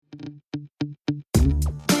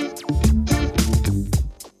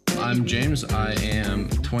I'm James. I am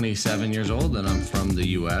 27 years old and I'm from the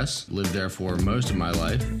US. Lived there for most of my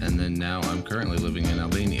life, and then now I'm currently living in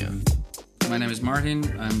Albania. My name is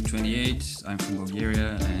Martin. I'm 28. I'm from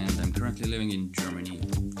Bulgaria and I'm currently living in Germany,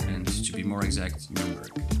 and to be more exact,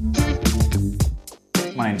 Nuremberg.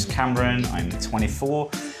 My name's Cameron. I'm 24,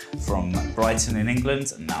 from Brighton in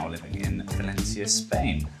England, and now living in Valencia,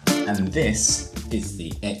 Spain. And this is the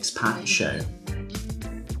Expat Show.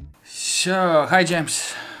 So, hi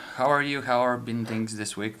James. How are you? How are been things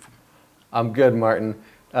this week? I'm good, Martin.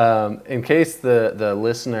 In case the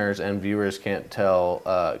listeners and viewers can't tell,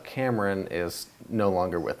 Cameron is no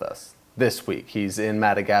longer with us this week. He's in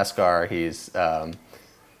Madagascar. He's on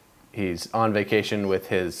vacation with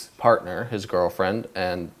his partner, his girlfriend,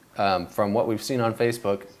 and from what we've seen on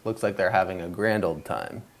Facebook, looks like they're having a grand old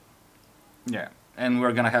time. Yeah, and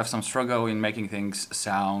we're gonna have some struggle in making things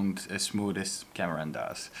sound as smooth as Cameron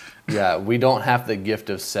does. Yeah, we don't have the gift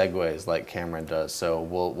of segues like Cameron does, so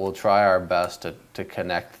we'll try our best to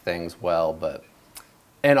connect things well.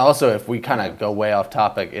 And also, if we kind of go way off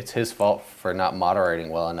topic, it's his fault for not moderating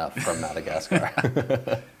well enough from Madagascar.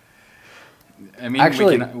 I mean,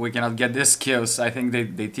 actually, we cannot get these skills. I think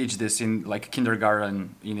they teach this in like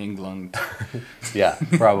kindergarten in England. Yeah,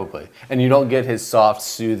 probably. And you don't get his soft,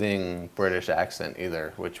 soothing British accent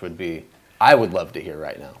either, which I would love to hear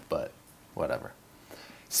right now, but whatever.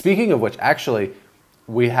 Speaking of which, actually,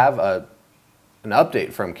 we have an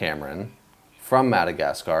update from Cameron from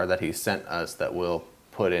Madagascar that he sent us that we'll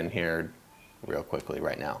put in here real quickly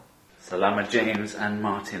right now. Salama James and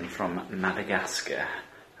Martin from Madagascar.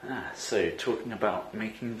 So, talking about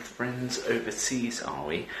making friends overseas, are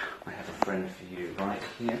we? I have a friend for you right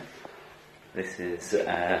here. This is,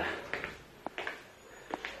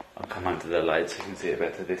 I'll come under the light so you can see it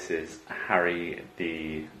better. This is Harry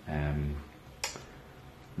the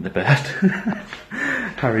bird.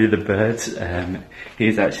 Harry the bird.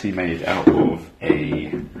 He's actually made out of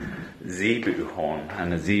a zebu horn,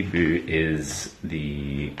 and a zebu is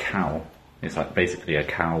the cow. It's like basically a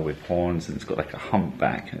cow with horns, and it's got like a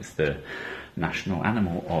humpback. It's the national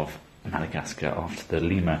animal of Madagascar after the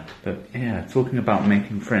lemur. But yeah, talking about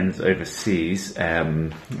making friends overseas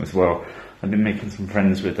as well. I've been making some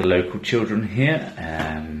friends with the local children here.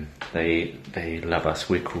 They love us.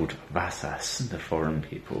 We're called Vasas, the foreign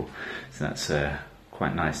people. So that's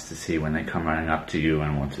quite nice to see when they come running up to you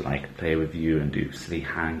and want to like play with you and do silly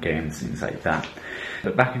hand games, things like that.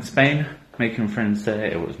 But back in Spain, making friends there,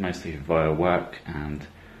 it was mostly via work and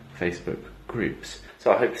Facebook groups.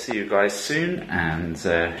 So I hope to see you guys soon, and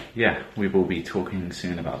we will be talking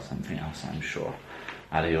soon about something else, I'm sure.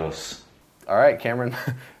 Adios. All right, Cameron,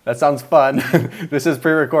 that sounds fun. This is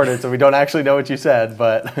pre-recorded, so we don't actually know what you said,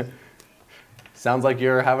 but sounds like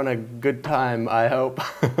you're having a good time, I hope.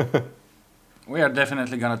 We are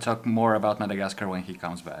definitely gonna talk more about Madagascar when he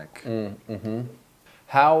comes back. Mm-hmm.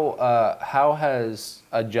 How has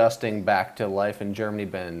adjusting back to life in Germany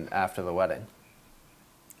been after the wedding?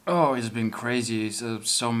 Oh, it's been crazy.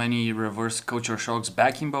 So many reverse culture shocks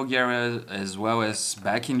back in Bulgaria as well as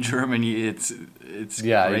back in Germany. It's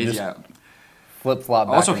crazy. Flip-flop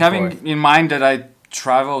back also and having forth. in mind that I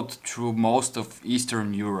traveled through most of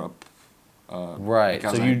Eastern Europe. Right.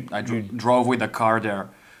 Because so I drove with a car there.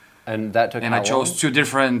 And that took And how I chose long? 2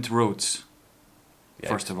 different routes, Yikes.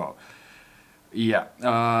 first of all. Yeah.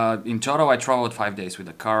 In total, I traveled 5 days with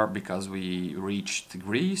the car because we reached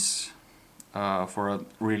Greece for a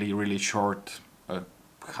really, really short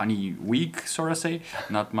honey week, sort of say,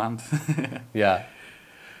 not month. Yeah.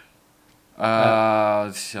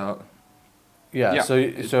 So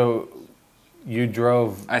you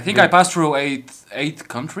drove... I think I passed through eight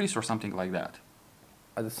countries or something like that.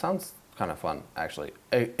 It sounds kind of fun, actually,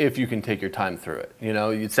 if you can take your time through it. You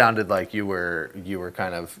know, it sounded like you were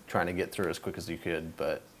kind of trying to get through as quick as you could,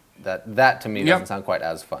 but that to me doesn't sound quite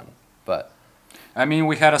as fun. But I mean,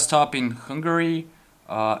 we had a stop in Hungary,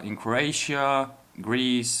 in Croatia,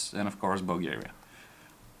 Greece, and of course Bulgaria.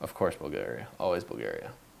 Of course, Bulgaria. Always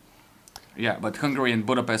Bulgaria. Yeah, but Hungary and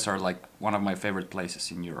Budapest are like one of my favorite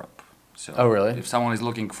places in Europe. So oh, really? If someone is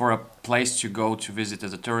looking for a place to go to visit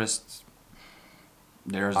as a tourist,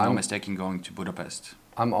 there's no mistaking going to Budapest.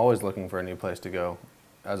 I'm always looking for a new place to go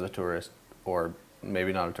as a tourist, or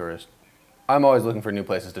maybe not a tourist. I'm always looking for new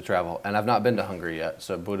places to travel, and I've not been to Hungary yet,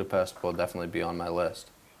 so Budapest will definitely be on my list,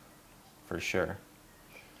 for sure.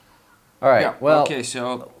 All right, yeah, well... Okay,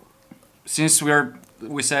 so since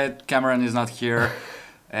we said Cameron is not here,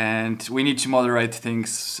 and we need to moderate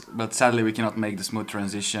things, but sadly we cannot make the smooth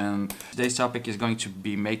transition. Today's topic is going to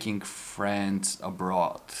be making friends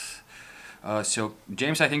abroad. So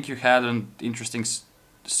James, I think you had an interesting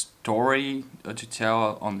story to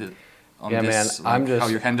tell on Yeah, this, man, I'm how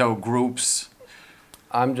just- you handle groups.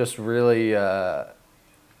 I'm just really,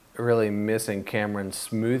 really missing Cameron's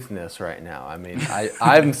smoothness right now. I mean,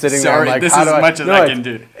 I'm sitting Sorry, there like, this how is do as much as I it's- can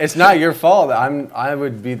do. It's not your fault. I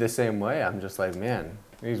would be the same way. I'm just like, man,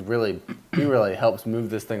 he really helps move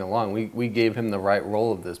this thing along. We gave him the right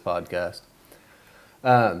role of this podcast.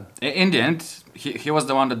 In the end, he was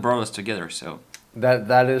the one that brought us together. So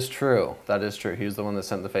That is true. That is true. He was the one that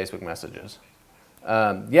sent the Facebook messages.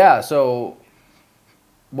 Yeah. So,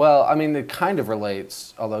 well, I mean, it kind of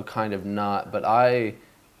relates, although kind of not. But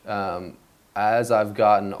as I've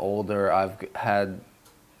gotten older, I've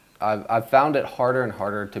found it harder and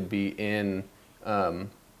harder to be in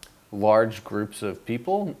large groups of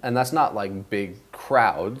people, and that's not like big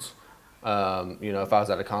crowds. If I was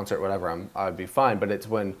at a concert, or whatever, I'd be fine. But it's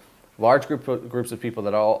when large groups of people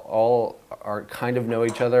that all are kind of know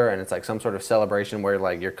each other, and it's like some sort of celebration where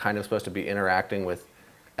like you're kind of supposed to be interacting with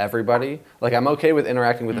everybody. Like I'm okay with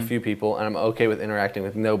interacting with a few people, and I'm okay with interacting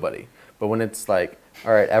with nobody. But when it's like,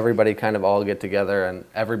 all right, everybody kind of all get together and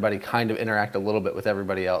everybody kind of interact a little bit with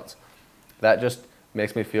everybody else, that just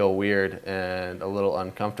makes me feel weird and a little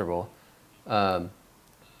uncomfortable. And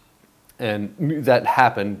that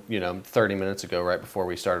happened, 30 minutes ago, right before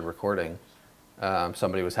we started recording.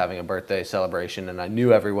 Somebody was having a birthday celebration, and I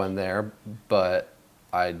knew everyone there, but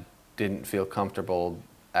I didn't feel comfortable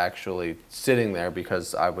actually sitting there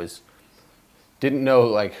because didn't know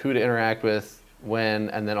like who to interact with, when,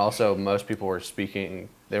 and then also most people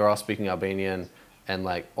they were all speaking Albanian, and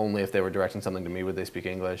like only if they were directing something to me would they speak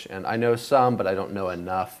English. And I know some, but I don't know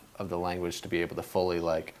enough of the language to be able to fully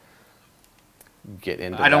like get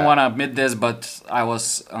into I don't that. want to admit this, but I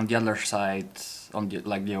was on the other side, on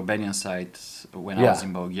the Albanian side, when I was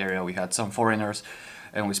in Bulgaria. We had some foreigners,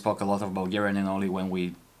 and we spoke a lot of Bulgarian, and only when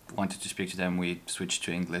we wanted to speak to them, we switched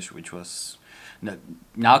to English, which was...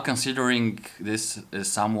 Now considering this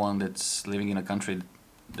as someone that's living in a country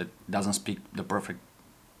that doesn't speak the perfect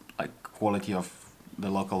like quality of the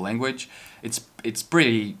local language, it's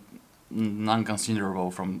pretty non-considerable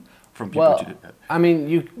from people to do that. I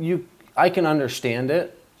mean, I can understand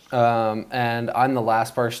it, and I'm the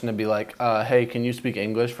last person to be like, hey, can you speak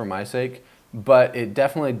English for my sake? But it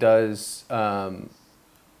definitely does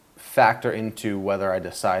factor into whether I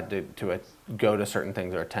decide to go to certain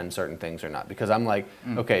things or attend certain things or not. Because I'm like,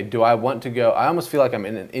 okay, do I want to go? I almost feel like I'm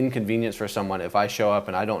in an inconvenience for someone if I show up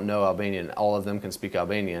and I don't know Albanian, all of them can speak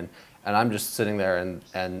Albanian, and I'm just sitting there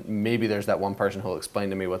and maybe there's that one person who'll explain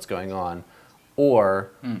to me what's going on,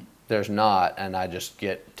 or there's not, and I just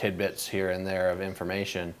get tidbits here and there of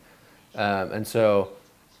information. And so,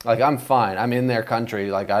 like, I'm fine. I'm in their country.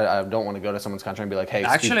 Like, I don't want to go to someone's country and be like, hey,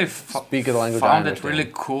 Actually, speak of the language I found it understand.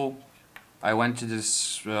 really cool. I went to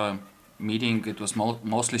this meeting. It was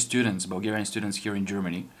mostly students, Bulgarian students here in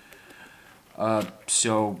Germany.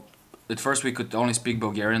 So at first we could only speak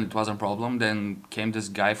Bulgarian. It wasn't a problem. Then came this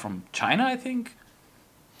guy from China, I think.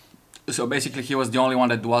 So basically he was the only one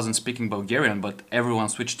that wasn't speaking Bulgarian, but everyone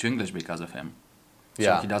switched to English because of him. So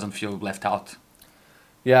Yeah. he doesn't feel left out.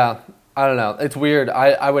 Yeah, I don't know. It's weird.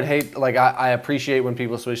 I would hate, like, I appreciate when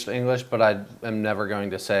people switch to English, but I am never going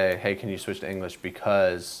to say, hey, can you switch to English,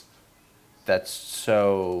 because that's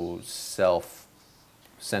so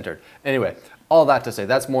self-centered. Anyway, all that to say,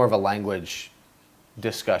 that's more of a language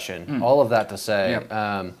discussion. All of that to say,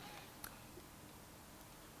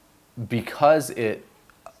 because it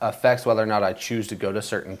affects whether or not I choose to go to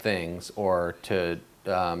certain things or to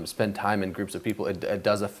spend time in groups of people, it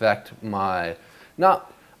does affect my,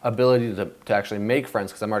 not ability to actually make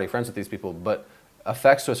friends, because I'm already friends with these people, but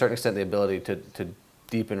affects to a certain extent the ability to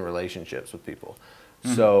deepen relationships with people.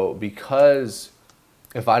 So because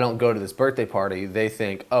if I don't go to this birthday party, they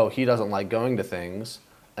think, oh, he doesn't like going to things,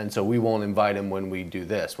 and so we won't invite him when we do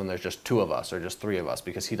this, when there's just 2 of us or just 3 of us,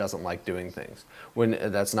 because he doesn't like doing things, when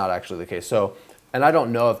that's not actually the case. So, and I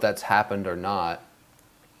don't know if that's happened or not,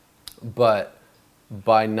 but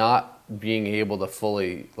by not being able to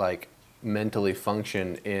fully, like, mentally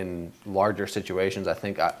function in larger situations, I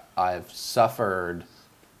think I've suffered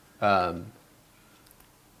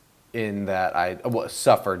in that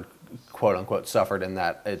suffered, quote unquote, suffered in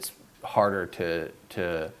that it's harder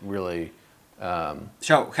to really.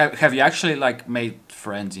 So have you actually like made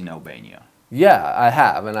friends in Albania? Yeah, I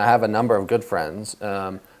have, and I have a number of good friends.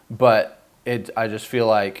 But I just feel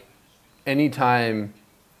like anytime.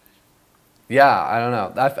 Yeah, I don't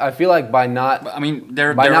know. I feel like by not. I mean,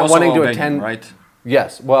 they're not also wanting to Albanian, attend- right?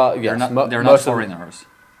 Yes, well, yes. They're not most of- foreigners.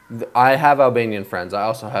 I have Albanian friends. I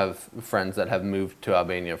also have friends that have moved to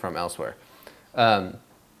Albania from elsewhere. But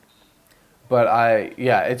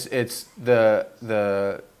it's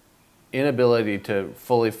the inability to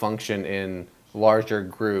fully function in larger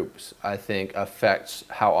groups, I think, affects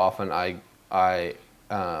how often I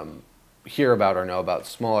hear about or know about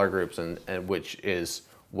smaller groups, and which is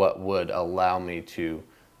what would allow me to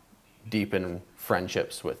deepen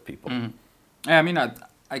friendships with people. Yeah, I mean,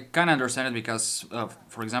 I kind of understand it because,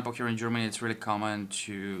 for example, here in Germany, it's really common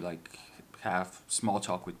to like have small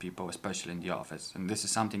talk with people, especially in the office, and this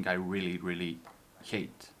is something I really, really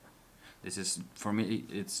hate. This is, for me,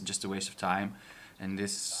 it's just a waste of time, and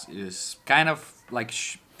this is kind of like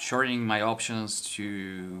shortening my options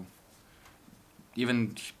to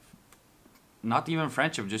even, not even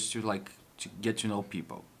friendship, just to like to get to know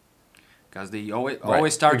people, because they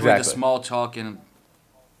always start with a small talk, and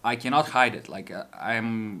I cannot hide it. Like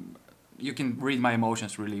you can read my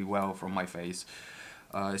emotions really well from my face.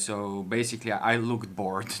 So basically, I looked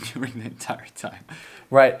bored during the entire time.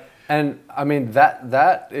 Right. And I mean,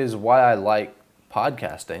 that is why I like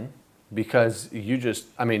podcasting, because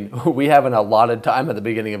we have an allotted time at the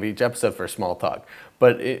beginning of each episode for small talk,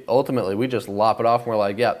 but ultimately we just lop it off and we're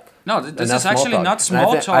like, yep. No, this is actually talk. not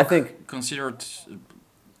small talk. I think considered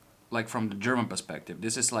like from the German perspective.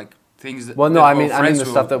 This is like things that, I mean friends the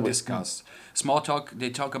stuff that we discuss. Small talk, they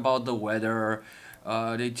talk about the weather,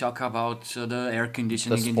 they talk about the air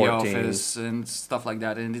conditioning in the office and stuff like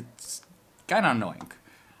that, and it's kind of annoying.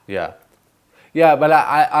 Yeah. Yeah, but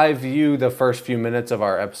I view the first few minutes of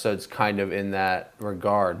our episodes kind of in that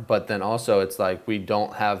regard. But then also it's like we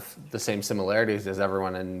don't have the same similarities as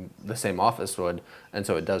everyone in the same office would. And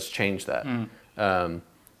so it does change that. And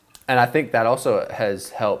I think that also has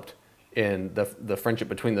helped in the friendship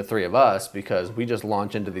between the three of us, because we just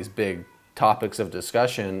launch into these big topics of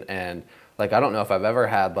discussion. And like, I don't know if I've ever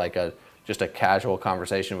had like just a casual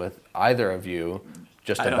conversation with either of you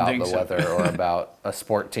just about the weather or about a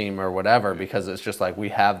sport team or whatever, because it's just like we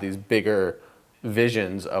have these bigger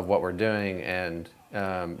visions of what we're doing and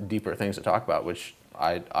deeper things to talk about, which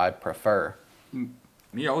I prefer.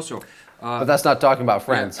 Me also. But that's not talking about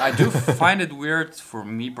friends. Yeah, I do find it weird for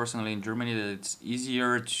me personally in Germany that it's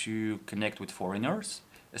easier to connect with foreigners,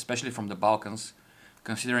 especially from the Balkans,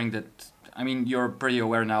 considering that, I mean, you're pretty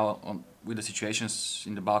aware now with the situations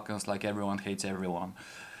in the Balkans, like everyone hates everyone.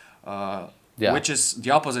 Yeah. Which is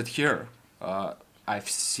the opposite here. I've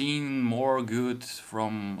seen more good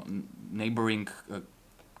from neighboring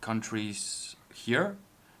countries here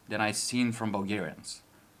than I've seen from Bulgarians.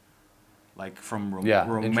 Like from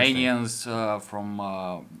Romanians,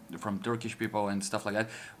 from Turkish people and stuff like that,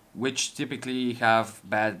 which typically have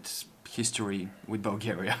bad history with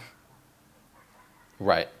Bulgaria.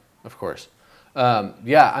 Right, of course.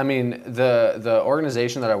 Yeah, I mean, the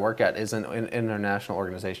organization that I work at is an international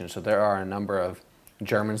organization, so there are a number of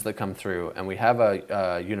Germans that come through, and we have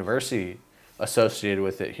a university associated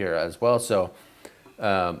with it here as well. So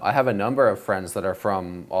I have a number of friends that are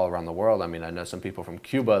from all around the world. I mean, I know some people from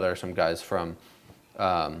Cuba. There are some guys from,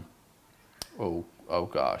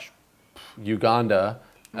 Uganda.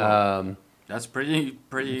 That's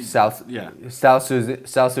pretty. South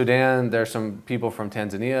Sudan. There's some people from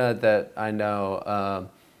Tanzania that I know,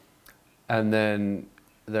 and then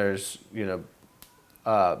there's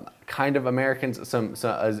kind of Americans.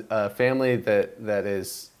 A family that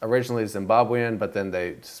is originally Zimbabwean, but then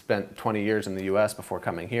they spent 20 years in the U.S. before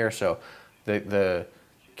coming here. So the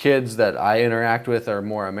kids that I interact with are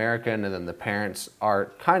more American, and then the parents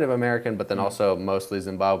are kind of American, but then also mostly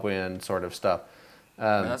Zimbabwean sort of stuff.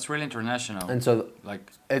 That's really international. And so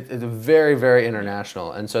like it's very, very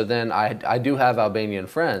international. And so then I do have Albanian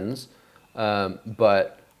friends,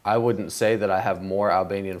 but I wouldn't say that I have more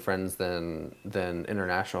Albanian friends than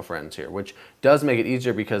international friends here, which does make it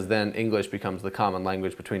easier because then English becomes the common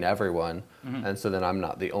language between everyone. And so then I'm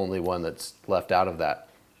not the only one that's left out of that.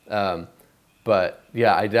 But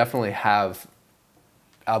yeah, I definitely have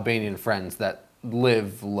Albanian friends that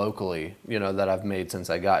live locally, that I've made since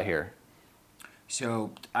I got here.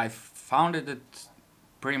 So I found it that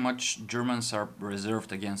pretty much Germans are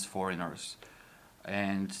reserved against foreigners,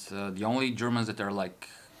 and the only Germans that are like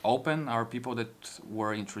open are people that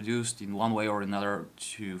were introduced in one way or another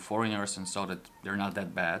to foreigners and saw that they're not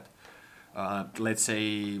that bad. Let's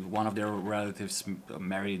say one of their relatives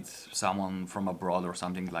married someone from abroad or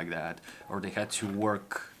something like that, or they had to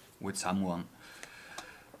work with someone.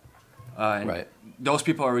 Right. Those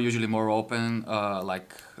people are usually more open.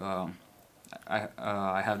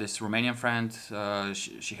 I have this Romanian friend.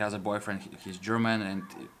 She has a boyfriend. He's German, and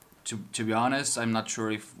to be honest, I'm not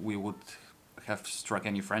sure if we would have struck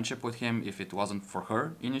any friendship with him if it wasn't for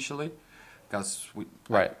her initially, because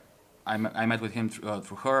Right. I met with him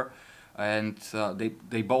through her. and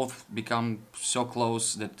they both become so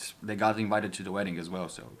close that they got invited to the wedding as well.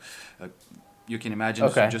 So you can imagine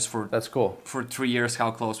just for that's cool. for 3 years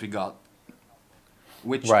how close we got.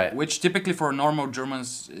 Right. Which typically for normal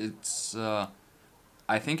Germans, it's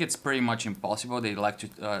I think it's pretty much impossible. They like to,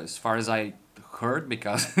 as far as I heard,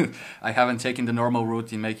 because I haven't taken the normal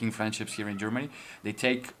route in making friendships here in Germany. They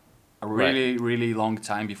take a really really long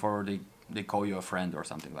time before they call you a friend or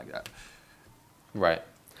something like that. Right.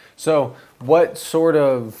 So what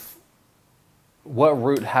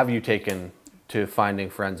route have you taken to finding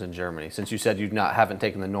friends in Germany? Since you said you haven't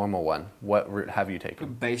taken the normal one, what route have you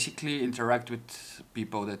taken? Basically, interact with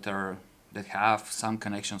people that have some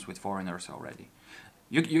connections with foreigners already.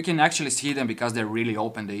 You can actually see them because they're really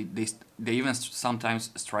open. They even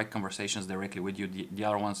sometimes strike conversations directly with you. The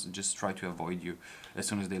other ones just try to avoid you as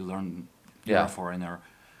soon as they learn you're a foreigner.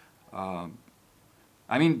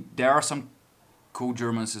 I mean, there are some cool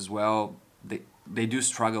Germans as well. They do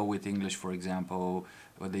struggle with English, for example,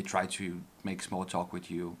 but they try to make small talk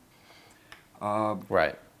with you.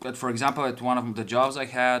 Right. But for example, at one of the jobs I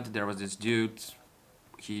had, there was this dude.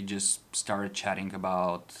 He just started chatting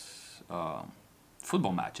about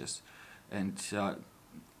football matches, and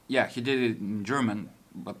he did it in German,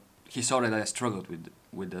 but he saw that I struggled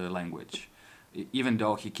with the language. Even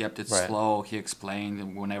though he kept it slow, he explained,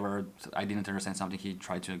 and whenever I didn't understand something, he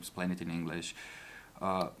tried to explain it in English.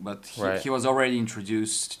 But he was already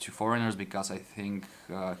introduced to foreigners because I think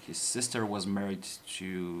his sister was married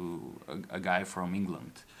to a guy from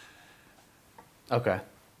England. Okay.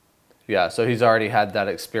 Yeah, so he's already had that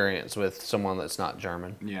experience with someone that's not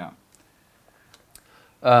German. Yeah.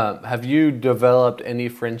 Have you developed any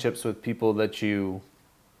friendships with people that you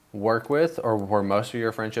work with, or were most of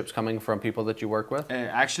your friendships coming from people that you work with?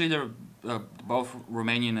 Actually, they're both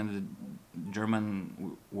Romanian and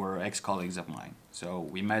German were ex-colleagues of mine. So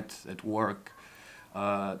we met at work.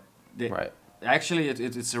 Actually,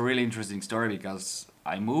 it's a really interesting story because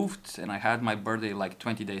I moved and I had my birthday like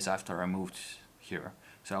 20 days after I moved here.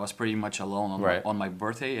 So I was pretty much alone on my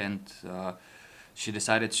birthday, and she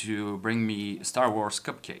decided to bring me Star Wars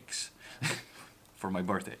cupcakes for my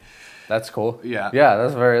birthday. That's cool. Yeah. Yeah,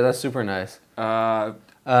 that's super nice. I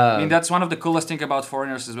mean, that's one of the coolest thing about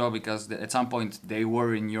foreigners as well, because at some point they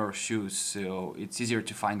were in your shoes, so it's easier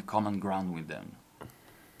to find common ground with them.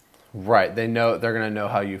 Right. They're gonna know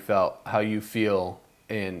how you feel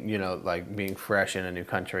in, like being fresh in a new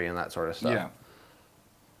country and that sort of stuff. Yeah.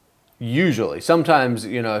 Usually, sometimes,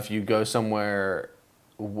 if you go somewhere,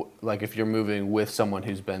 like if you're moving with someone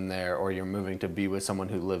who's been there, or you're moving to be with someone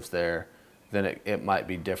who lives there, then it might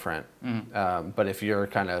be different. But if you're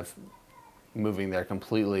kind of moving there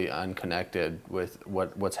completely unconnected with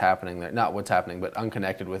what's happening there, not what's happening, but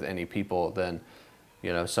unconnected with any people, then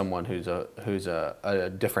someone who's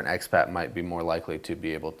a different expat might be more likely to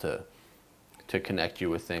be able to connect you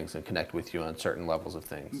with things and connect with you on certain levels of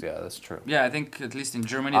things. Yeah, that's true. Yeah, I think at least in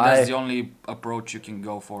Germany, that's the only approach you can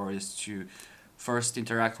go for, is to first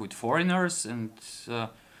interact with foreigners, and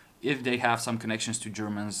if they have some connections to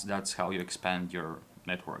Germans, that's how you expand your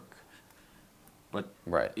network. But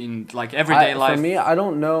in like everyday life, for me, I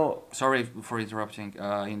don't know. Sorry for interrupting.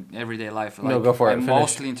 In everyday life, like, no, go for it. I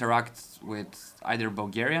mostly interact with either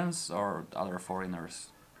Bulgarians or other foreigners.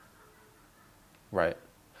 Right.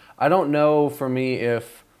 I don't know for me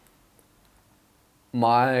if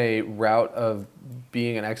my route of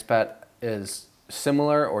being an expat is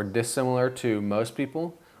similar or dissimilar to most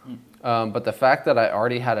people. But the fact that I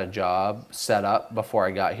already had a job set up before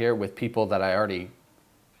I got here with people that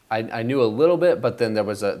I knew a little bit, but then there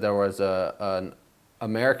was an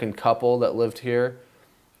American couple that lived here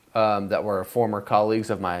that were former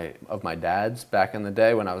colleagues of my dad's back in the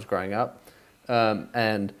day when I was growing up,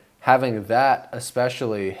 and having that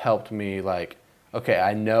especially helped me, like, okay,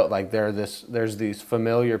 I know, like, there's these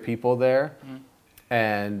familiar people there,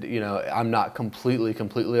 and I'm not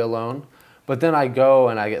completely alone. But then I go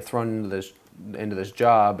and I get thrown into this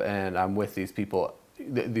job, and I'm with these people,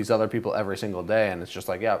 these other people every single day, and it's just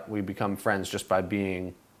like, yeah, we become friends just by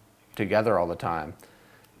being together all the time.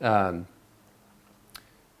 And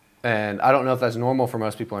I don't know if that's normal for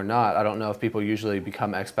most people or not. I don't know if people usually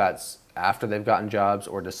become expats after they've gotten jobs,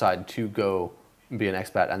 or decide to go be an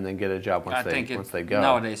expat and then get a job once they go.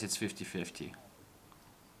 Nowadays it's 50-50.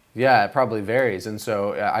 Yeah, it probably varies. And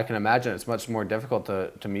so I can imagine it's much more difficult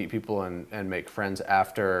to meet people and make friends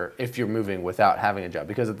after, if you're moving without having a job.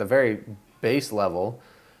 Because at the very base level,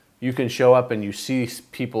 you can show up and you see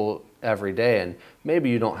people every day, and maybe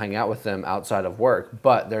you don't hang out with them outside of work,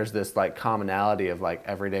 but there's this like commonality of like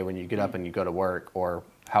every day when you get up and you go to work, or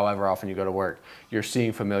however often you go to work, you're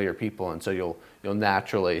seeing familiar people, and so you'll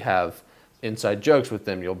naturally have inside jokes with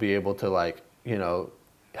them. You'll be able to like, you know,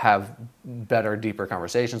 have better, deeper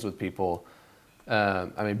conversations with people.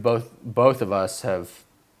 I mean, both of us have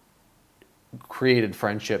created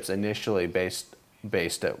friendships initially based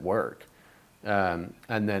at work, and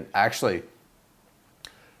then actually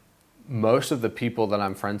most of the people that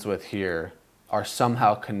I'm friends with here are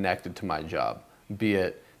somehow connected to my job, be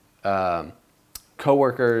it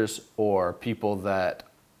coworkers or people that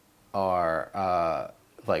are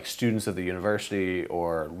like students of the university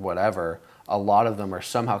or whatever. A lot of them are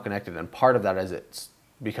somehow connected, and part of that is it's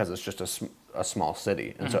because it's just a small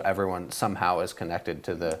city, and so everyone somehow is connected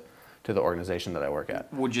to the organization that I work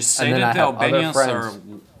at. Would you say that the Albanians are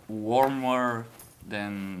warmer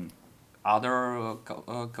than other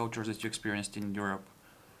cultures that you experienced in Europe?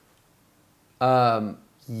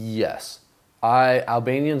 Yes.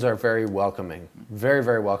 Albanians are very welcoming, very,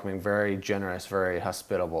 very welcoming, very generous, very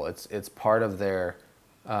hospitable. It's part of their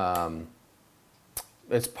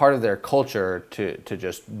culture to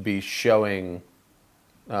just be showing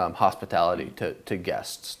hospitality to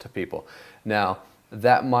guests, to people. Now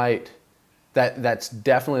that's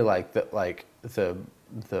definitely like the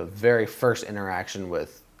very first interaction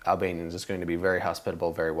with Albanians is going to be very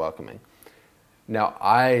hospitable, very welcoming. Now,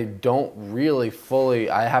 I don't really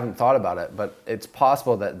I haven't thought about it, but it's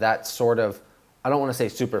possible that that's sort of, I don't want to say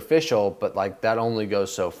superficial, but like that only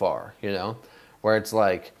goes so far, you know, where it's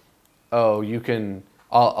like, oh,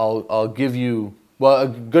 I'll give you, well, a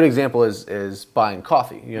good example is buying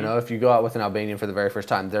coffee. You know, if you go out with an Albanian for the very first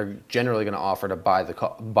time, they're generally going to offer to buy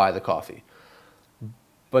the coffee.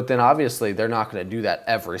 But then obviously they're not going to do that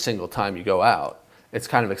every single time you go out. It's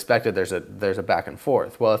kind of expected there's a back and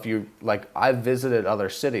forth. Well, if you, like, I've visited other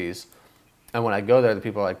cities, and when I go there, the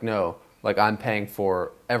people are like, no, like, I'm paying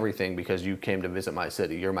for everything because you came to visit my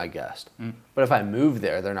city. You're my guest. But if I move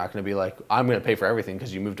there, they're not going to be like, I'm going to pay for everything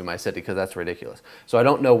because you moved to my city, because that's ridiculous. So I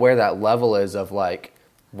don't know where that level is of like,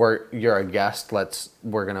 you're a guest,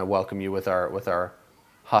 we're going to welcome you with our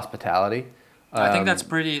hospitality. I think that's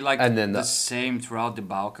pretty like and then the same throughout the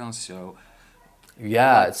Balkans. So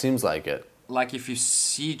yeah, it seems like it. Like if you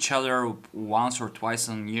see each other once or twice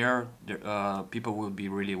a year, people will be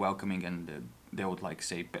really welcoming, and they would like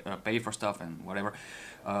say pay for stuff and whatever,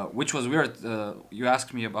 which was weird. You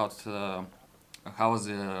asked me about how was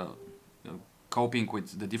coping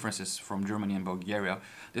with the differences from Germany and Bulgaria.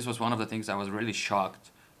 This was one of the things I was really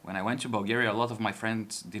shocked when I went to Bulgaria. A lot of my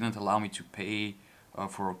friends didn't allow me to pay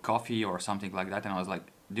for coffee or something like that, and I was like,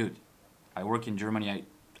 dude, I work in Germany.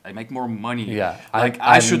 I make more money. Yeah, like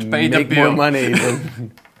I should pay the bill. Make more money.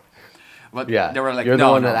 Than, but yeah, they were like, you're the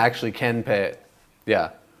one that actually can pay it. Yeah.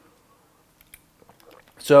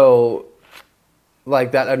 So,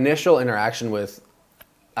 like, that initial interaction with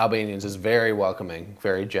Albanians is very welcoming,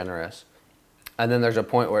 very generous. And then there's a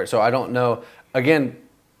point where, so I don't know, again,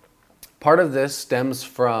 part of this stems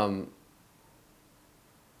from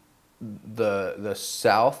the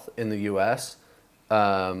South in the U.S.,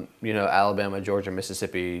 you know, Alabama, Georgia,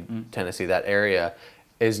 Mississippi, Tennessee, that area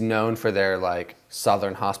is known for their like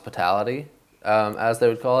Southern hospitality, as they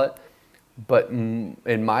would call it. But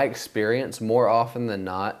in my experience, more often than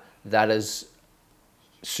not, that is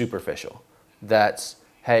superficial. That's,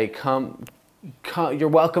 hey, come, you're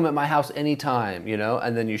welcome at my house anytime, you know?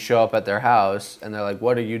 And then you show up at their house and they're like,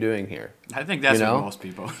 what are you doing here? I think that's you know? with most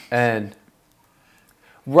people. And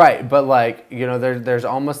right, but like, you know, there's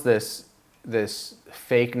almost this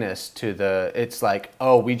fakeness to it's like,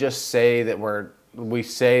 oh, we just say that we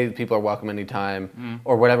say people are welcome anytime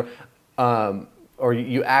or whatever. Or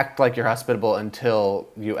you act like you're hospitable until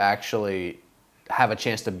you actually have a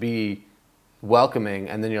chance to be welcoming,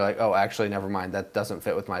 and then you're like, oh, actually, never mind, that doesn't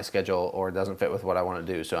fit with my schedule or doesn't fit with what I want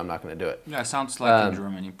to do, so I'm not going to do it. Yeah, sounds like in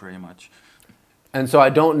Germany, pretty much. And so I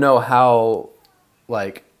don't know how,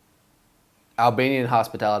 like, Albanian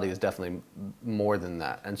hospitality is definitely more than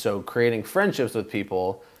that. And so creating friendships with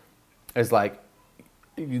people is like,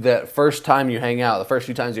 that first time you hang out, the first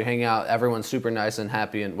few times you hang out, everyone's super nice and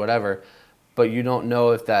happy and whatever, but you don't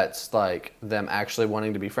know if that's like them actually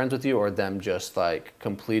wanting to be friends with you or them just like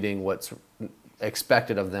completing what's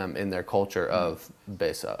expected of them in their culture of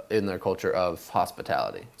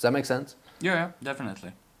hospitality. Does that make sense? Yeah,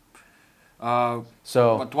 definitely.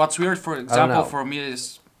 So, but what's weird, for example, for me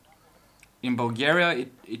is in Bulgaria,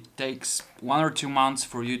 it takes 1 or 2 months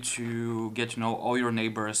for you to get to know all your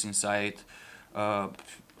neighbors inside a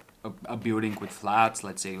building with flats,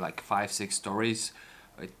 let's say like 5-6 stories.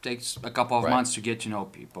 It takes a couple of months to get to know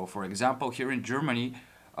people. For example, here in Germany,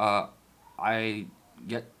 I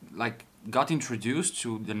get like got introduced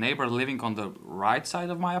to the neighbor living on the right side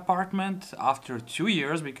of my apartment after 2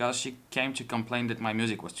 years because she came to complain that my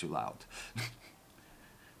music was too loud.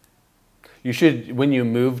 You should, when you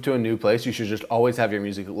move to a new place, you should just always have your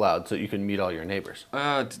music loud so you can meet all your neighbors.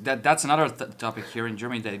 That's another topic here in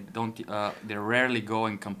Germany. They don't. They rarely go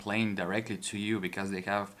and complain directly to you because they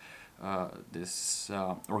have this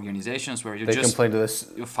organizations where you They just complain to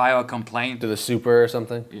this you file a complaint to the super or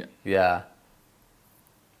something. Yeah. Yeah.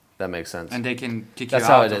 That makes sense. and they can kick That's you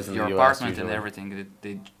how out it is of in the your US apartment and usually. everything.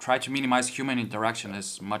 They try to minimize human interaction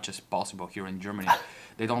as much as possible here in Germany.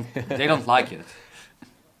 They don't like it.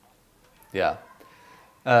 Yeah.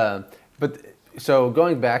 But so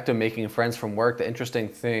going back to making friends from work, the interesting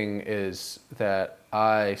thing is that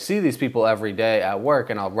I see these people every day at work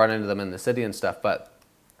and I'll run into them in the city and stuff, but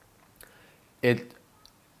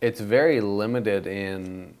it's very limited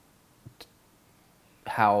in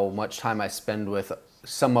how much time I spend with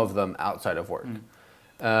some of them outside of work.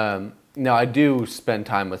 Now, I do spend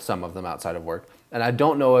time with some of them outside of work, and I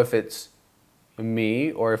don't know if it's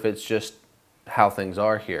me or if it's just how things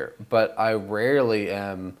are here, but I rarely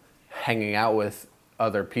am hanging out with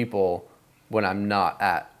other people when I'm not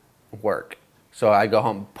at work. So I go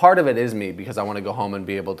home. Part of it is me because I want to go home and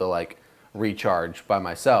be able to like recharge by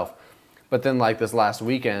myself. But then like this last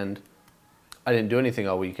weekend, I didn't do anything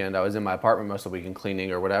all weekend. I was in my apartment most of the weekend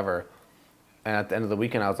cleaning or whatever. And at the end of the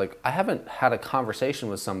weekend, I was like, I haven't had a conversation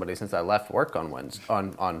with somebody since I left work on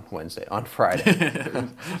Friday.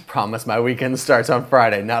 Promise my weekend starts on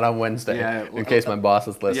Friday, not on Wednesday. Yeah, in case my boss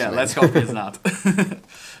is listening. Yeah, let's hope it's not.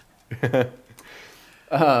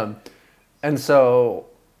 And so,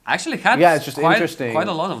 I actually had Yeah, it's just interesting. quite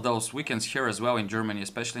a lot of those weekends here as well in Germany,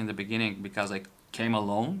 especially in the beginning because I came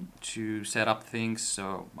alone to set up things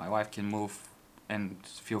so my wife can move and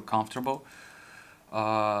feel comfortable.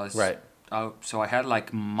 right. So I had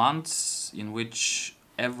like months in which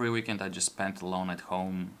every weekend I just spent alone at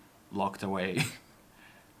home, locked away.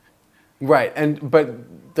 Right,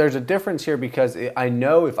 but there's a difference here because I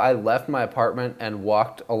know if I left my apartment and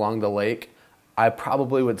walked along the lake, I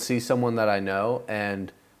probably would see someone that I know,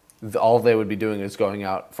 and all they would be doing is going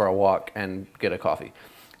out for a walk and get a coffee.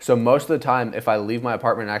 So most of the time, if I leave my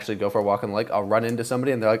apartment and actually go for a walk on the lake, I'll run into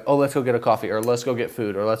somebody and they're like, "Oh, let's go get a coffee, or let's go get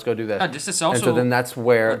food, or let's go do this." Yeah, this is also and so then that's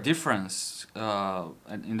where a difference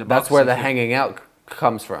in the that's where the here. hanging out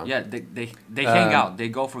comes from. Yeah, they hang out. They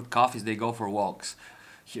go for coffees. They go for walks.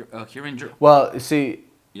 Here in Germany. Well, see,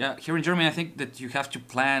 Yeah, here in Germany, I think that you have to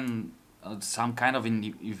plan some kind of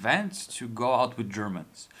an event to go out with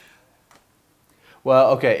Germans.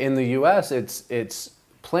 well, okay, in the U.S., it's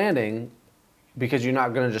planning because you're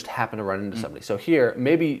not going to just happen to run into somebody. So here,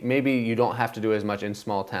 maybe you don't have to do as much in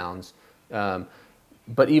small towns.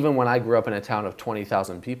 But even when I grew up in a town of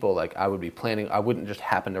 20,000 people, like I would be planning, I wouldn't just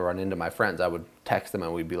happen to run into my friends. I would text them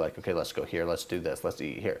and we'd be like, okay, let's go here, let's do this, let's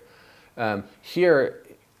eat here. Here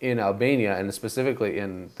in Albania, and specifically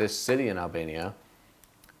in this city in Albania,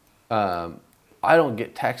 I don't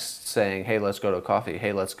get texts saying, hey, let's go to a coffee,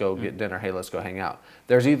 hey, let's go get dinner, hey, let's go hang out.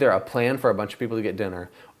 There's either a plan for a bunch of people to get dinner,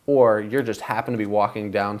 or you're just happen to be walking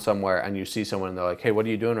down somewhere and you see someone and they're like, hey, what are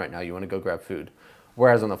you doing right now? You want to go grab food?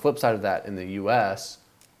 Whereas on the flip side of that, in the U.S.,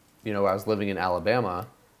 where I was living in Alabama,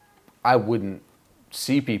 I wouldn't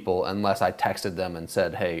see people unless I texted them and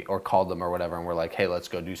said, hey, or called them or whatever, and we're like, hey, let's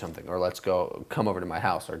go do something, or let's go come over to my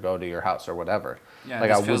house or go to your house or whatever. Yeah, like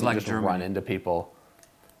this I feels wouldn't like just Germany. run into people.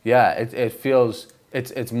 Yeah, it feels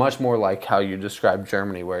it's much more like how you describe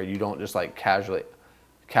Germany, where you don't just like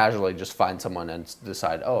casually just find someone and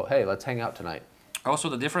decide, oh, hey, let's hang out tonight. Also,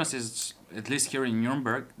 the difference is, at least here in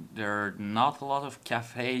Nuremberg, there are not a lot of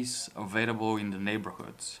cafes available in the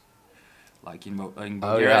neighborhoods. Like in Bulgaria,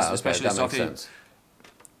 Oh yeah, especially okay, that makes Sofia, sense.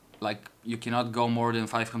 like you cannot go more than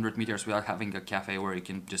 500 meters without having a cafe where you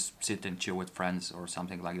can just sit and chill with friends or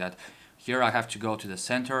something like that. Here I have to go to the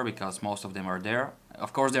center because most of them are there.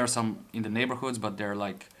 Of course, there are some in the neighborhoods, but they're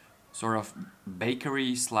like sort of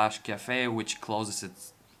bakery / cafe, which closes at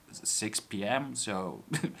 6 p.m. So,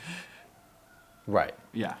 Right.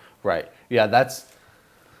 yeah. Right. Yeah,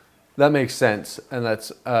 that makes sense, and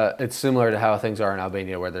that's it's similar to how things are in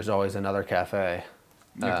Albania, where there's always another cafe,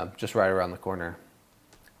 Yeah. just right around the corner.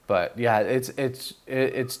 But yeah,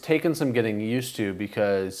 it's taken some getting used to,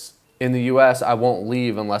 because in the U.S. I won't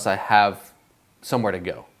leave unless I have somewhere to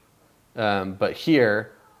go, but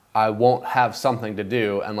here I won't have something to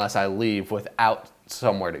do unless I leave without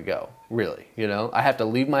somewhere to go. Really, I have to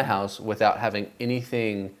leave my house without having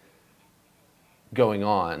anything going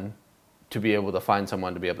on to be able to find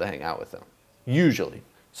someone to be able to hang out with them. Usually.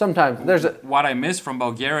 Sometimes there's a... What I miss from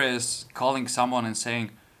Bulgaria is calling someone and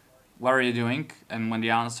saying, what are you doing? And when the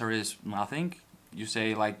answer is nothing, you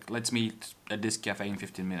say like, let's meet at this cafe in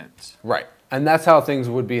 15 minutes. Right. And that's how things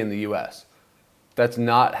would be in the US. That's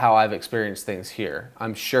not how I've experienced things here.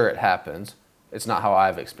 I'm sure it happens. It's not how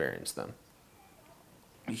I've experienced them.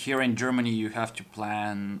 Here in Germany, you have to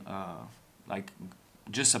plan like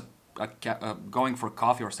just going for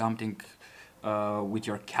coffee or something with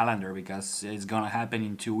your calendar because it's gonna happen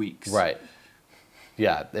in 2 weeks. Right.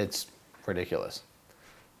 Yeah, it's ridiculous.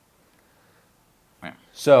 Yeah.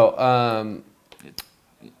 So,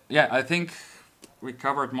 Yeah, I think we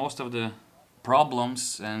covered most of the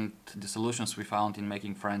problems and the solutions we found in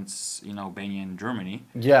making friends in Albania and Germany.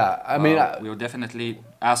 yeah, I mean, We'll definitely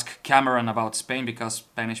ask Cameron about Spain because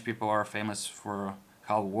Spanish people are famous for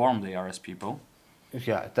how warm they are as people.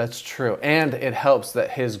 yeah, that's true. And it helps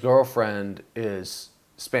that his girlfriend is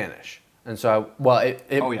Spanish. And so,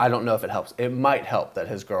 Oh, yeah. I don't know if it helps. It might help that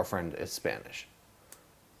his girlfriend is Spanish.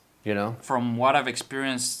 You know? From what I've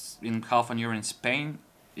experienced in half an year in Spain,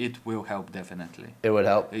 it will help definitely. It would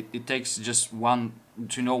help. It takes just one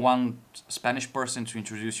Spanish person to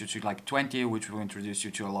introduce you to like 20, which will introduce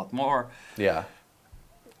you to a lot more. Yeah.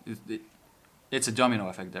 It's a domino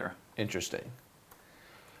effect there. Interesting.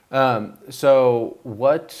 So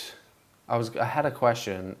I had a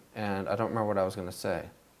question and I don't remember what I was going to say.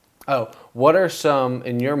 Oh, what are some,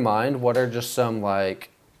 in your mind, what are just some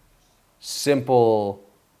like simple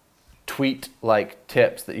tweet like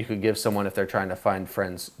tips that you could give someone if they're trying to find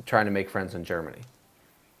friends, trying to make friends in Germany?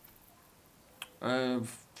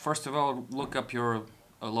 First of all, look up your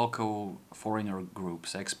local foreigner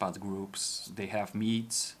groups, expat groups. They have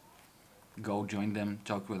meets. Go join them,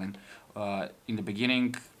 talk with them. In the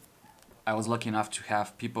beginning, I was lucky enough to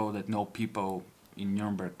have people that know people in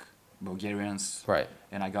Nuremberg, Bulgarians. Right.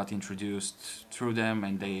 And I got introduced through them,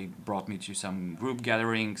 and they brought me to some group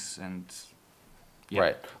gatherings and. Yeah.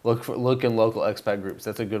 Right. Look in local expat groups.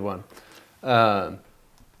 That's a good one.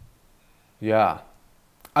 Yeah.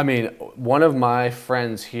 I mean, one of my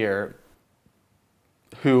friends here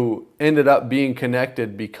who ended up being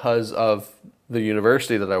connected because of the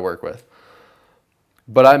university that I work with.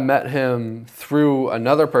 But I met him through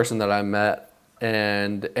another person that I met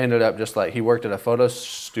and ended up just like, he worked at a photo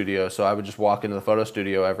studio. So I would just walk into the photo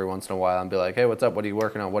studio every once in a while and be like, hey, what's up? What are you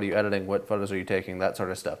working on? What are you editing? What photos are you taking? That sort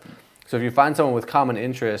of stuff. So if you find someone with common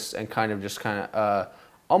interests and kind of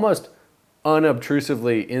almost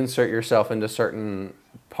unobtrusively insert yourself into certain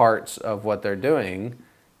parts of what they're doing,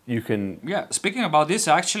 you can Speaking about this,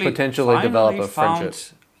 I actually potentially develop a found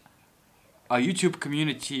friendship. a YouTube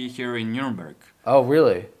community here in Nuremberg, Oh,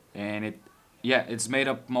 really? and it's made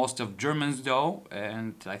up most of Germans though,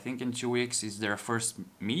 and I think in 2 weeks is their first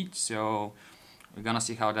meet, so we're gonna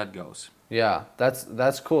see how that goes. Yeah,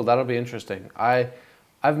 that's cool. That'll be interesting.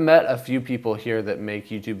 I've met a few people here that make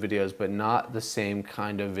YouTube videos, but not the same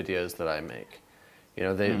kind of videos that I make. You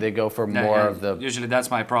know, they go for more of the... Usually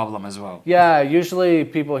that's my problem as well. Yeah, usually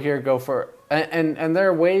people here go for... And there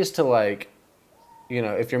are ways to like, you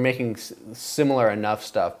know, if you're making similar enough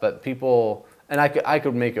stuff, but people... And I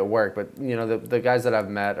could make it work, but, you know, the guys that I've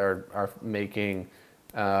met are making...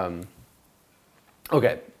 okay,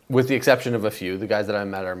 with the exception of a few, the guys that I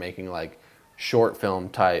met are making like short film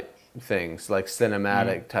type things, like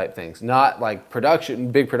cinematic type things, not like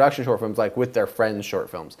big production short films, like with their friends short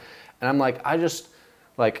films. And I'm like, I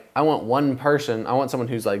want one person, I want someone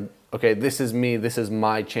who's like, okay, this is me, this is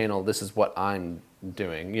my channel, this is what I'm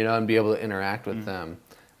doing, you know, and be able to interact with them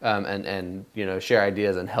and, you know, share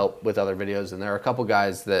ideas and help with other videos. And there are a couple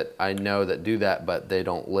guys that I know that do that, but they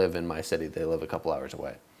don't live in my city. They live a couple hours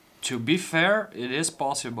away. To be fair, it is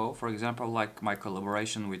possible. For example, like my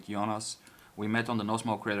collaboration with Jonas, we met on the No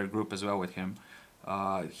Smoke Creator group as well with him.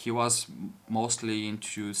 He was mostly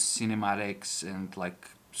into cinematics and like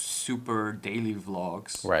super daily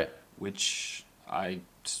vlogs, Right. which I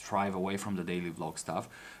strive away from the daily vlog stuff.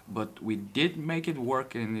 But we did make it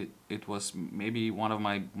work, and it was maybe one of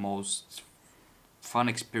my most fun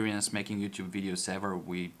experience making YouTube videos ever.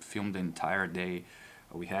 We filmed the entire day.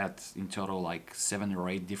 We had in total like 7 or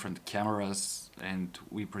 8 different cameras, and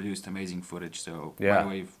we produced amazing footage. So by the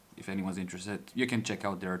way, if anyone's interested, you can check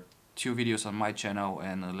out there are 2 videos on my channel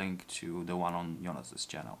and a link to the one on Jonas's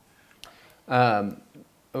channel.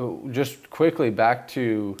 Just quickly back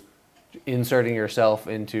to inserting yourself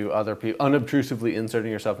into other people, unobtrusively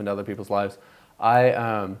inserting yourself into other people's lives.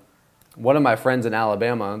 One of my friends in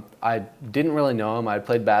Alabama, I didn't really know him. I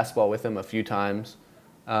played basketball with him a few times.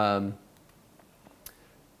 And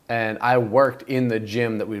I worked in the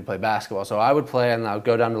gym that we would play basketball. So I would play and I would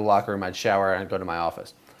go down to the locker room, I'd shower, and I'd go to my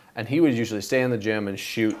office. And he would usually stay in the gym and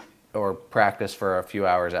shoot or practice for a few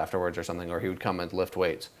hours afterwards or something, or he would come and lift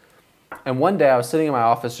weights. And one day I was sitting in my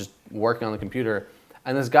office just working on the computer,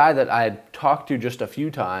 and this guy that I had talked to just a few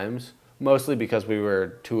times, mostly because we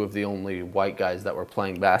were two of the only white guys that were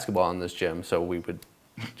playing basketball in this gym, so we would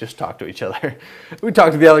just talk to each other. We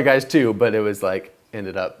talked to the other guys too, but it was like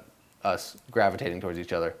ended up us gravitating towards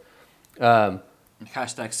each other.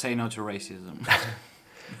 Hashtag say no to racism.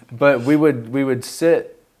 But we would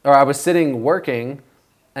sit, or I was sitting working,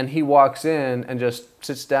 and he walks in and just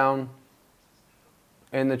sits down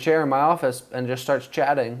in the chair in my office and just starts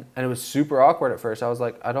chatting. And it was super awkward at first. I was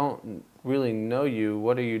like, I don't really know you.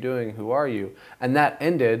 What are you doing? Who are you? And that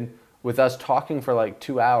ended with us talking for like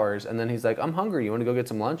 2 hours. And then he's like, I'm hungry. You want to go get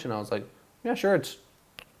some lunch? And I was like, yeah, sure.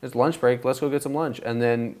 It's lunch break. Let's go get some lunch. And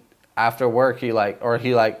then after work,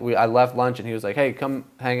 I left lunch and he was like, hey, come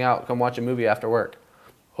hang out. Come watch a movie after work.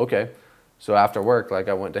 Okay. So after work, like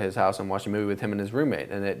I went to his house and watched a movie with him and his roommate,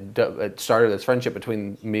 and it started this friendship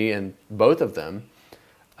between me and both of them.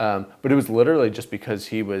 But it was literally just because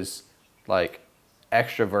he was like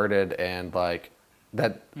extroverted and like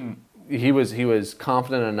that. He was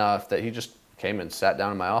confident enough that he just came and sat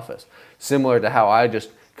down in my office. Similar to how I just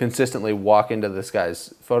consistently walk into this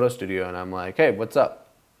guy's photo studio and I'm like, hey, what's up?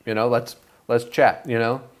 You know, let's chat. You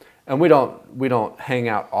know, and we don't hang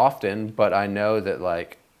out often, but I know that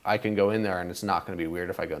like. I can go in there and it's not going to be weird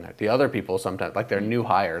if I go in there. The other people sometimes, like their new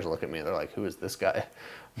hires, look at me and they're like, who is this guy?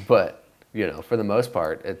 But, you know, for the most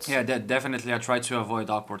part, it's... Yeah, definitely I try to avoid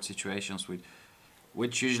awkward situations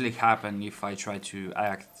which usually happen if I try to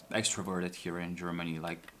act extroverted here in Germany.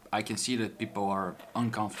 Like, I can see that people are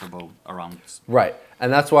uncomfortable around right.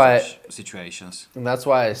 And that's why... such situations. And that's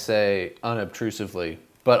why I say unobtrusively.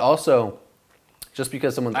 But also... Just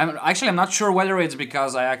because someone... I'm not sure whether it's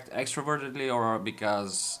because I act extrovertedly or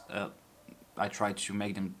because I try to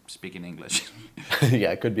make them speak in English.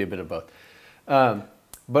 Yeah, it could be a bit of both.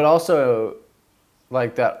 But also,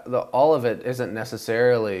 like that, all of it isn't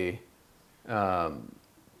necessarily... oh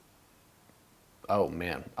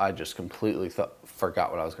man, I just completely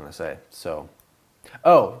forgot what I was going to say. So...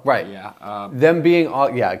 Oh, right. Yeah. Them being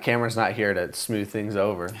all... Yeah, Cameron's not here to smooth things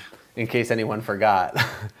over, in case anyone forgot.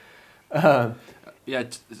 Yeah,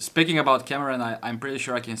 speaking about Cameron, I'm pretty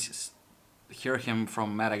sure I can hear him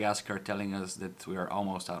from Madagascar telling us that we are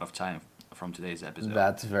almost out of time from today's episode.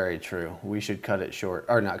 That's very true. We should cut it short.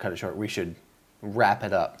 Or not cut it short. We should wrap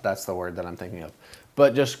it up. That's the word that I'm thinking of.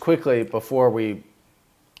 But just quickly, before we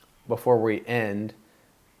end,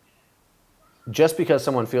 just because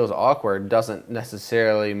someone feels awkward doesn't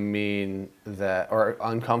necessarily mean that, or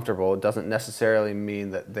uncomfortable, doesn't necessarily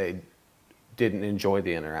mean that they didn't enjoy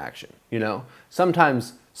the interaction. You know,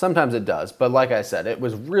 sometimes it does, but like I said, it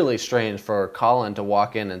was really strange for Colin to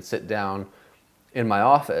walk in and sit down in my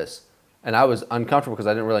office, and I was uncomfortable because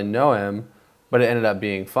I didn't really know him, but it ended up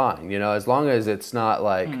being fine. You know, as long as it's not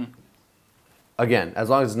like, again, as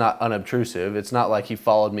long as it's not unobtrusive, it's not like he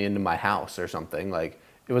followed me into my house or something. Like,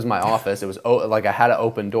 it was my office. It was like I had an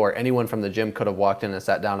open door. Anyone from the gym could have walked in and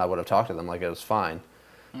sat down. I would have talked to them. Like, it was fine.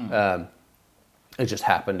 It just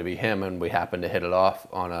happened to be him, and we happened to hit it off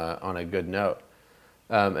on a good note.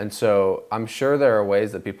 And so I'm sure there are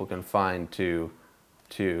ways that people can find to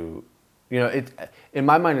you know, in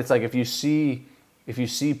my mind, it's like if you see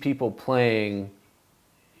people playing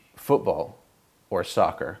football or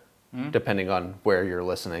soccer, depending on where you're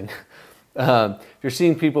listening, if you're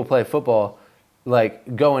seeing people play football,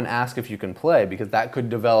 like, go and ask if you can play, because that could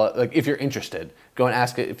develop, like, if you're interested, go and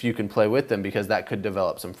ask if you can play with them, because that could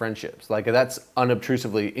develop some friendships. Like, that's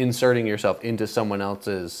unobtrusively inserting yourself into someone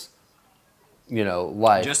else's, you know,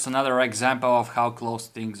 life. Just another example of how close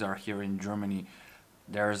things are here in Germany.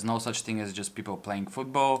 There is no such thing as just people playing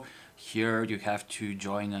football. Here you have to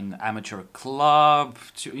join an amateur club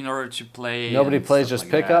in order to play. Nobody plays just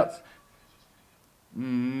like pickup? that.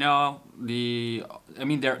 No,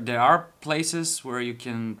 there are places where you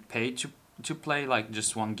can pay to play like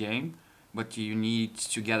just one game, but you need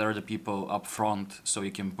to gather the people up front so you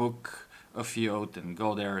can book a field and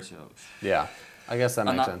go there. So Yeah, I guess that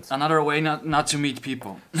makes sense. Another way not to meet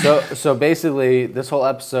people. So basically, this whole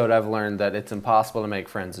episode, I've learned that it's impossible to make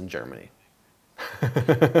friends in Germany.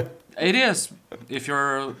 It is, if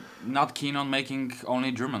you're not keen on making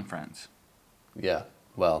only German friends. Yeah,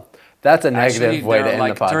 well, that's a negative Actually, way to there end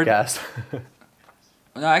are the like podcast.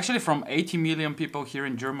 No, actually, from 80 million people here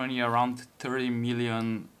in Germany, around 30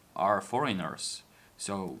 million are foreigners.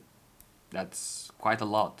 So that's quite a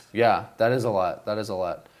lot. Yeah, that is a lot.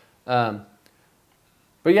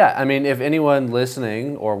 But yeah, I mean, if anyone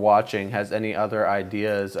listening or watching has any other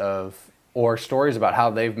ideas or stories about how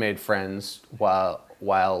they've made friends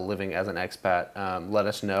while living as an expat, let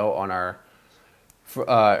us know on our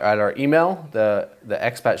at our email, the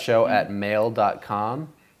expat show at mail.com.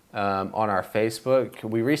 On our Facebook.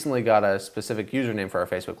 We recently got a specific username for our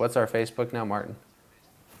Facebook. What's our Facebook now, Martin?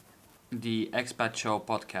 The Expat Show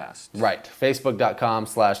Podcast. Right.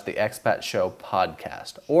 Facebook.com/The Expat Show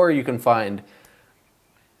Podcast. Or you can find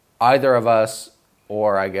either of us,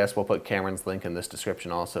 or I guess we'll put Cameron's link in this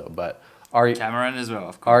description also. But Cameron as well,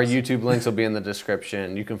 of course. our YouTube links will be in the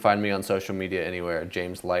description. You can find me on social media anywhere.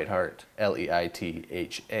 James Leithart,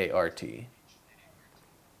 Leithart.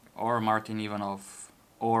 Or Martin Ivanov.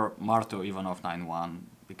 Or Marto Ivanov 91,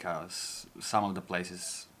 because some of the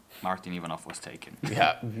places Martin Ivanov was taken.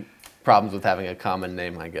 Yeah. Problems with having a common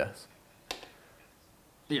name, I guess.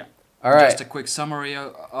 Yeah. All right. Just a quick summary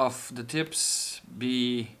of the tips.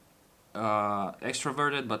 Be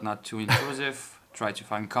extroverted, but not too intrusive. Try to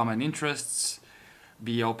find common interests.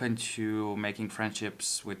 Be open to making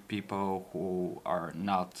friendships with people who are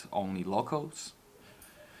not only locals.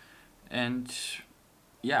 And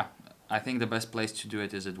yeah, I think the best place to do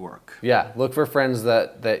it is at work. Yeah, look for friends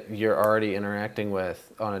that you're already interacting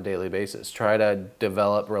with on a daily basis. Try to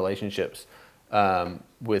develop relationships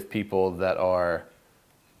with people that are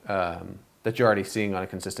that you're already seeing on a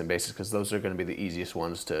consistent basis, because those are going to be the easiest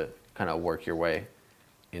ones to kind of work your way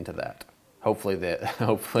into that. Hopefully they're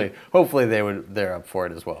up for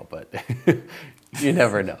it as well, but you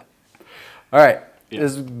never know. All right, Yeah.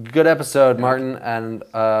 This is a good episode, Martin, and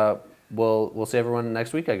we'll see everyone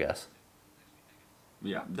next week, I guess.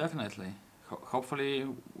 Yeah, definitely. Hopefully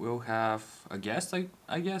we'll have a guest,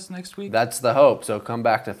 I guess, next week. That's the hope. So come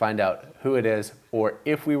back to find out who it is, or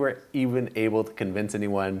if we were even able to convince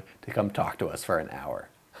anyone to come talk to us for an hour.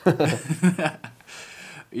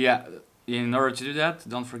 Yeah, in order to do that,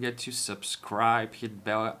 don't forget to subscribe, hit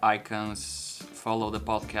bell icons, follow the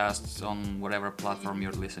podcast on whatever platform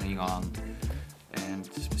you're listening on, and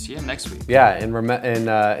see you next week. Yeah,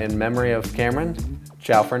 in memory of Cameron,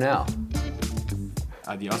 ciao for now.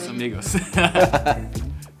 Adios, amigos.